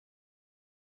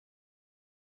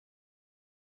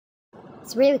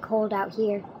It's really cold out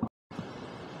here.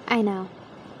 I know.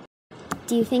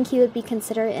 Do you think he would be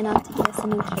considerate enough to get us a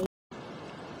new cake?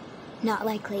 Not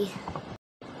likely.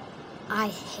 I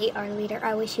hate our leader.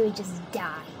 I wish he would just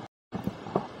die.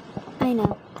 I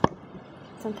know.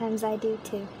 Sometimes I do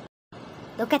too.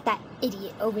 Look at that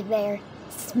idiot over there,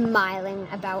 smiling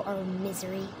about our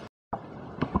misery.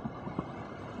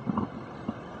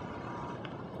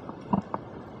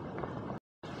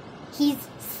 He's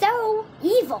so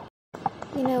evil.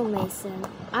 You know, Mason,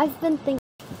 I've been thinking...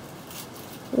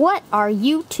 What are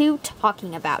you two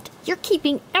talking about? You're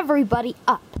keeping everybody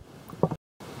up.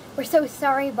 We're so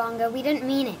sorry, Bongo. We didn't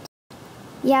mean it.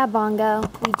 Yeah, Bongo,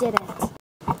 we didn't.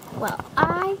 Well,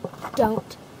 I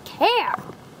don't care.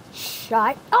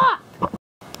 Shut up.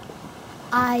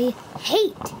 I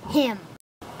hate him.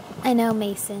 I know,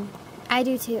 Mason. I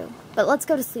do too. But let's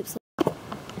go to sleep soon.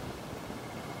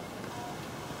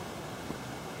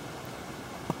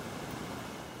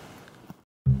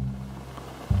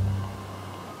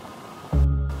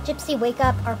 Gypsy, wake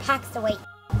up. Our pack's awake.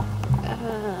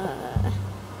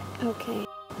 Okay.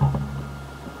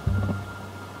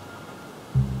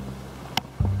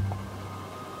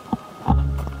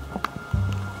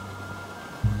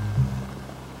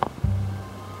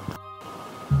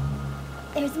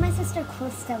 There's my sister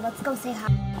Calista. Let's go say hi.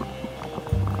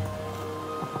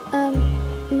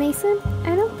 Mason,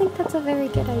 I don't think that's a very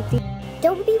good idea.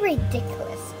 Don't be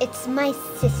ridiculous. It's my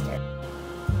sister.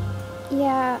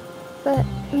 Yeah, but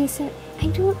Mason, I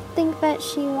don't think that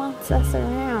she wants us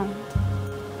around.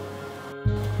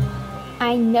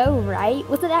 I know, right?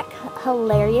 Wasn't that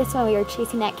hilarious when we were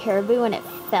chasing that caribou and it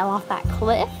fell off that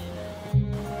cliff?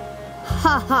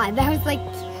 Haha, that was like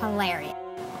hilarious.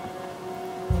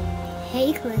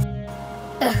 Hey, Calista.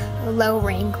 Ugh, low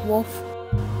rank wolf.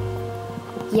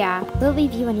 Yeah, we'll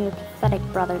leave you and your pathetic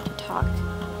brother to talk.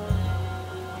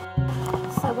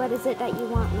 So what is it that you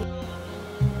want me?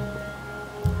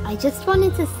 I just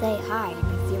wanted to say hi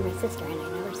because you're my sister and I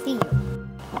never see you.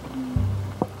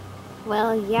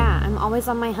 Well, yeah, I'm always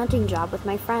on my hunting job with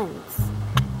my friends.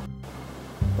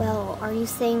 Well, are you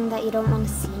saying that you don't want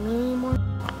to see me anymore?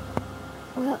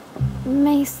 Well,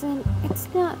 Mason, it's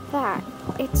not that.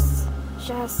 It's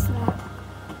just that...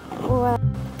 Well...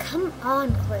 Come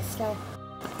on, Calista.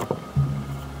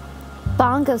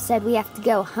 Bongo said we have to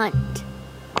go hunt.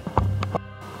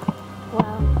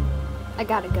 Well, I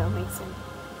gotta go, Mason.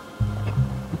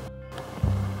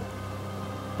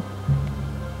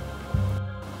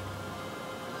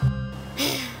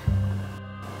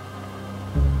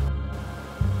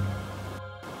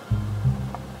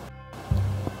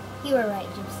 You were right,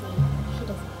 Gypsy. She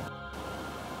doesn't.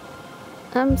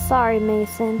 I'm sorry,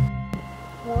 Mason.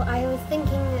 Well, I was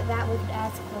thinking that we could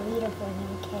ask the leader for a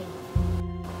new cave.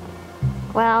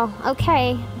 Well,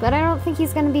 okay, but I don't think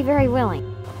he's gonna be very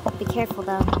willing. Be careful,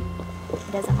 though.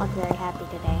 He doesn't look very happy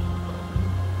today.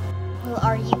 Well,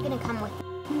 are you gonna come with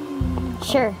me?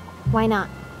 Sure, why not?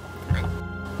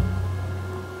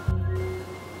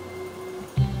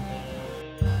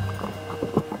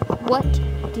 What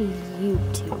do you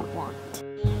two want?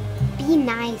 Be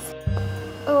nice.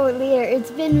 Oh, leader,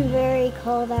 it's been very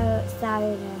cold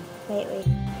outside lately.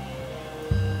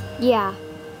 Yeah,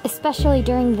 especially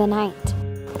during the night.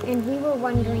 And we were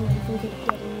wondering if we could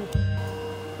get in.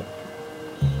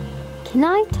 Can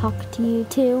I talk to you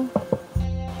two?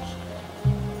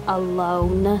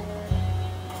 Alone?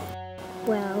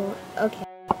 Well, okay.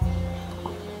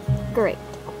 Great.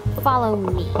 Follow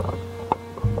me.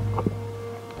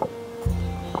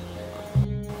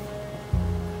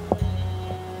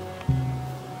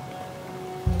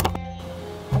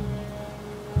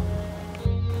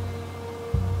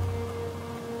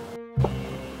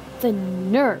 The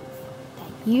nerve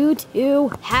that you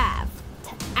two have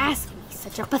to ask me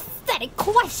such a pathetic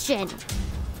question!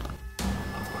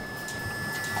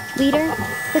 Leader,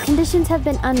 the conditions have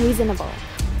been unreasonable.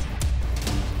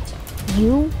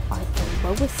 You are the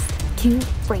lowest two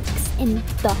ranks in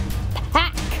the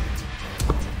pack.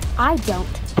 I don't,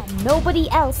 and nobody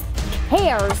else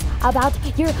cares about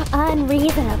your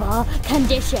unreasonable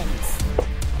conditions.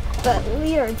 But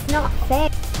leader, it's not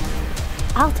fair.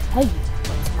 I'll tell you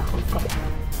what's not fair.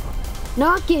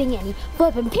 Not getting any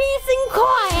flippin' peace and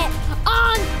quiet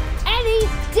on any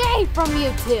day from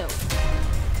you two.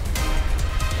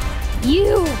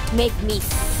 You make me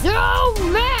so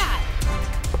mad!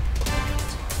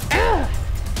 Ugh.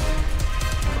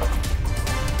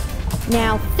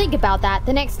 Now think about that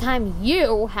the next time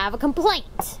you have a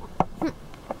complaint.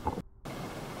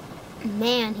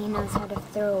 Man, he knows how to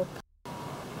throw.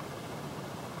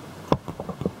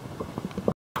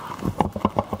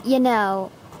 You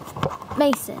know,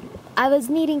 Mason, I was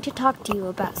needing to talk to you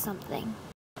about something.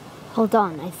 Hold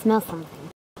on, I smell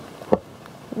something.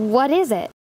 What is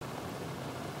it?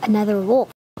 Another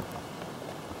wolf.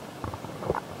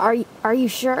 Are you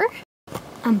sure?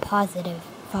 I'm positive.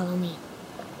 Follow me.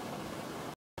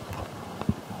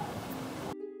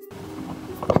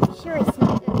 I'm sure I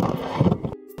smell it.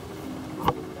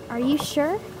 Are you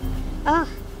sure? Oh,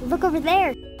 look over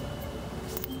there.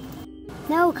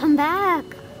 No, come back.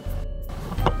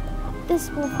 This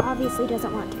wolf obviously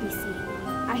doesn't want to be seen.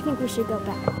 I think we should go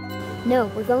back. No,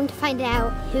 we're going to find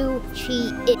out who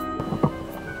she is.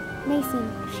 Mason,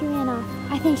 she ran off.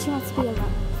 I think she wants to be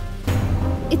alone.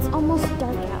 It's almost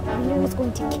dark out. Leader is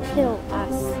going to kill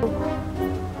us.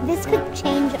 This could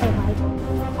change our life.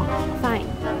 Fine,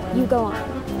 you go on.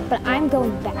 But I'm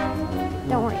going back.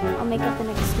 Don't worry, I'll make up an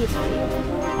excuse for you.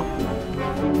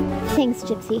 Thanks,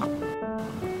 Gypsy.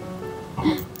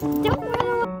 Don't run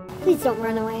away. Please don't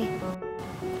run away.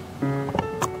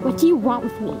 What do you want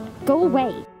with me? Go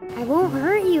away. I won't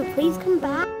hurt you. Please come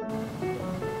back.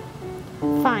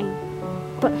 Fine.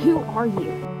 But who are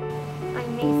you?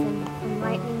 I'm Mason from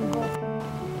Lightning Bolt.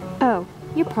 Oh,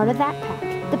 you're part of that pack.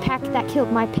 The pack that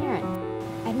killed my parents.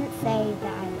 I didn't say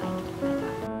that I liked my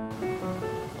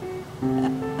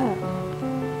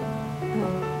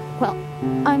Well,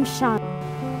 I'm Shanna.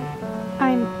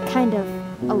 I'm kind of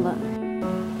alone.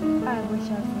 I wish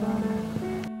I was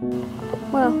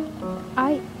alone. Well,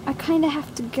 I kind of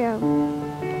have to go.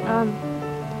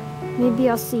 Maybe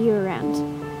I'll see you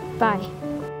around. Bye.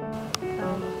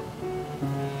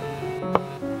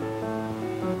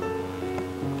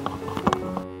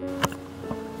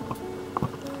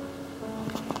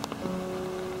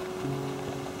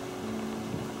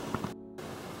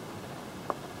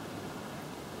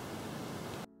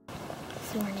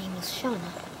 So her name is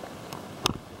Shanna.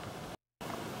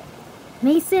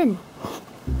 Mason!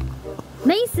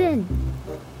 Mason!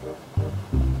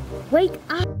 Wake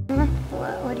up!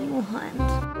 What do you want?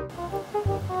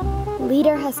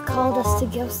 Leader has called us to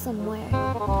go somewhere.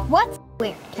 What?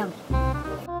 Where? Tell me.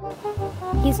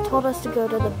 He's told us to go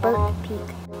to the Burk Peak.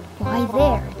 Why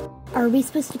there? Are we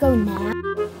supposed to go now?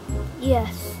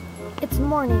 Yes. It's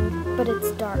morning, but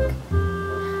it's dark.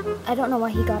 I don't know why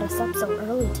he got us up so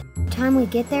early. By the time we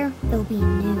get there, it'll be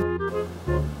noon.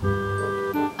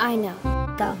 I know.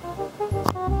 Go.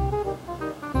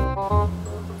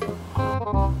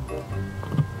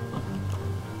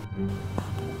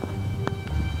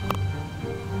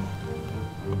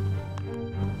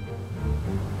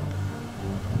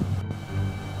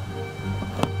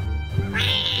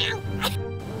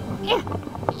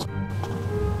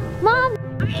 Mom!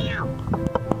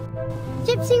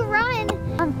 Gypsy, run!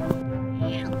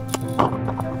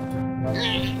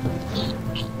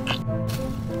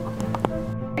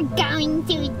 We're going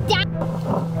to die!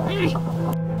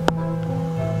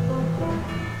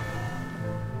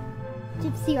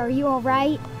 Gypsy, are you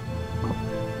alright?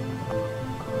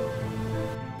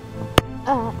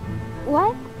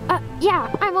 What?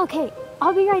 Yeah, I'm okay.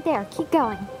 I'll be right there. Keep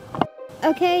going.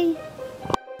 Okay.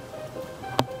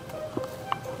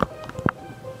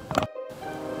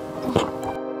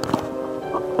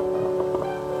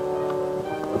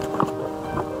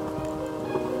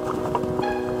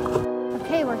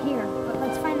 Okay, we're here, but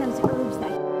let's find those herbs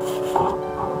that...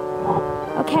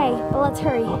 Okay, but let's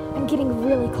hurry. I'm getting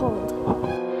really cold.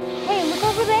 Hey, look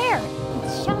over there!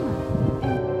 It's Shanna.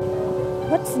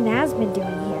 What's Nasmin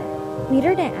doing here?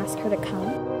 Leader didn't ask her to come.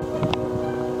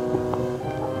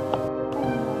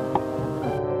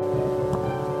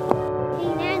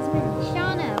 Hey, Nasmin,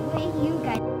 Shanna, what are you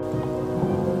guys...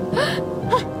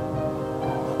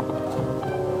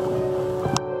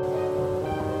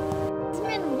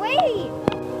 Nasmin, wait!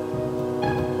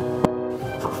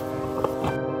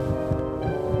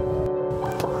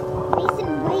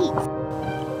 Mason, wait!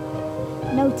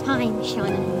 No time,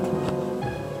 Shanna.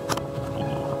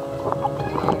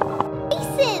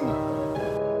 Mason!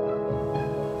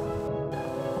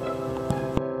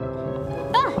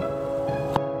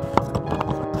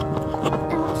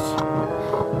 Ouch.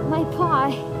 My paw.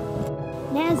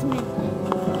 Nasmin,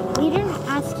 we didn't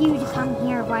ask you to come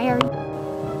here. Why are you...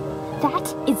 That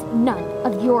is none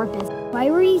of your business. Why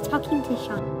were you talking to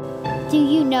Shanna? Do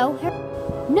you know her?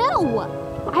 No!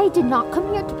 I did not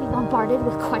come here to be bombarded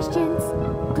with questions.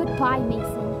 Goodbye,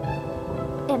 Mason.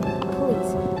 And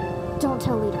please, don't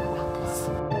tell Leader about this.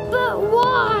 But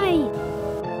why?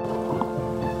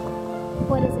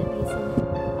 What is it, Mason?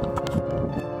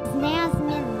 Is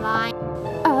Nasmin lying?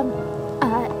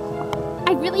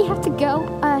 I really have to go.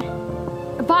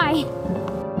 Bye.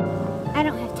 I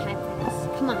don't have time for this.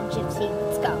 Come on, Gypsy,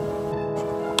 let's go.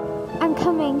 I'm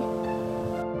coming.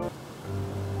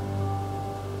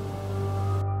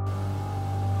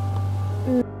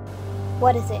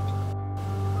 What is it?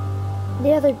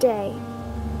 The other day,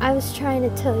 I was trying to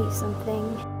tell you something.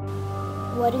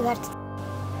 What do you have to...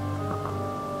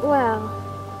 Well,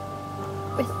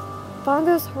 with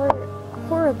Bongo's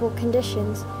horrible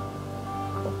conditions,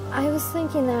 I was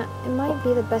thinking that it might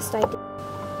be the best idea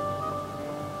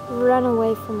to run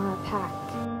away from our pack.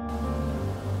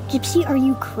 Gypsy, are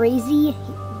you crazy?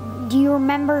 Do you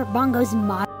remember Bongo's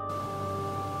motto?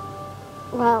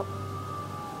 Well,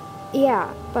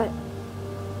 yeah, but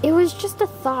it was just a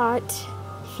thought.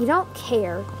 If you don't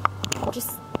care,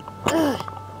 just...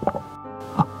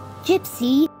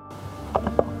 Gypsy!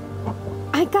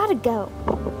 I gotta go.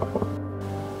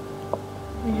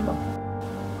 No.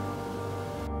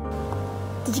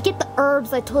 Did you get the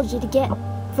herbs I told you to get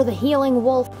for the healing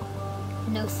wolf?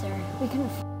 No, sir. We can...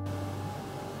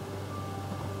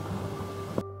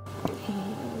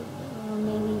 Or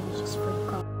maybe you just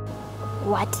forgot.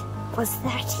 What was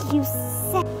that you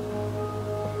said?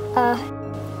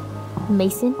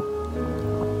 Mason?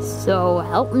 So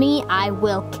help me, I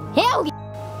will kill you!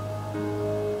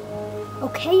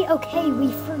 Okay,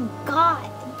 we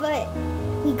forgot, but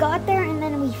we got there and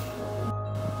then we...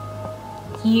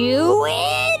 You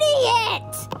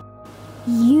idiot!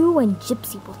 You and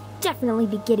Gypsy will definitely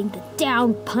be getting the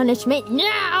down punishment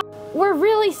now! We're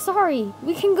really sorry.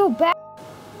 We can go back.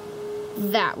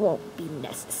 That won't be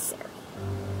necessary.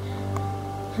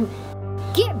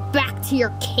 Get back to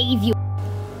your cave, you...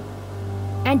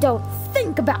 And don't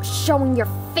think about showing your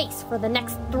face for the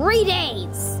next 3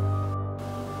 days!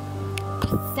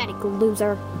 Pathetic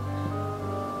loser.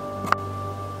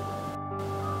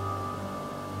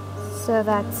 So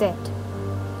that's it.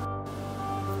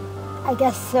 I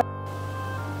guess so.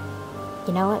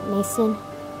 You know what, Mason?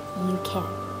 You can.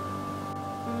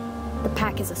 The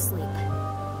pack is asleep.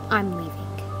 I'm leaving.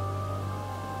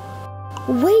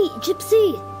 Wait,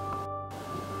 Gypsy!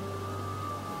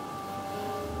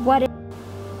 What?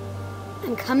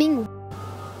 I'm coming.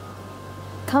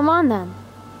 Come on then.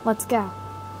 Let's go.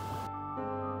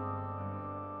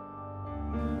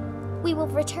 We will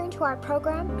return to our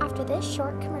program after this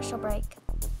short commercial break.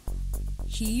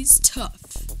 He's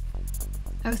tough.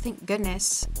 Oh, thank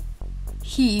goodness.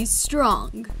 He's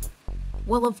strong.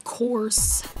 Well, of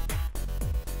course.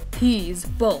 He's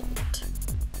bold.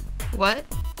 What?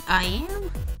 I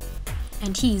am?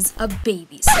 And he's a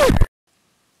babysitter.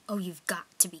 Oh, you've got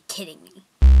to be kidding me.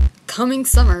 Coming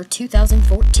summer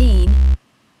 2014.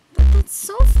 But that's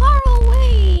so far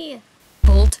away.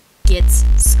 Bolt gets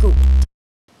schooled.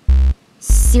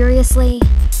 Seriously?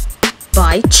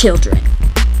 By children.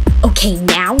 Okay,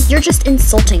 now you're just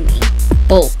insulting me.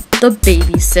 Bolt, the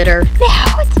babysitter.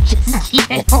 Now it's just you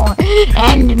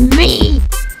and me!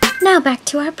 Now back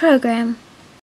to our program.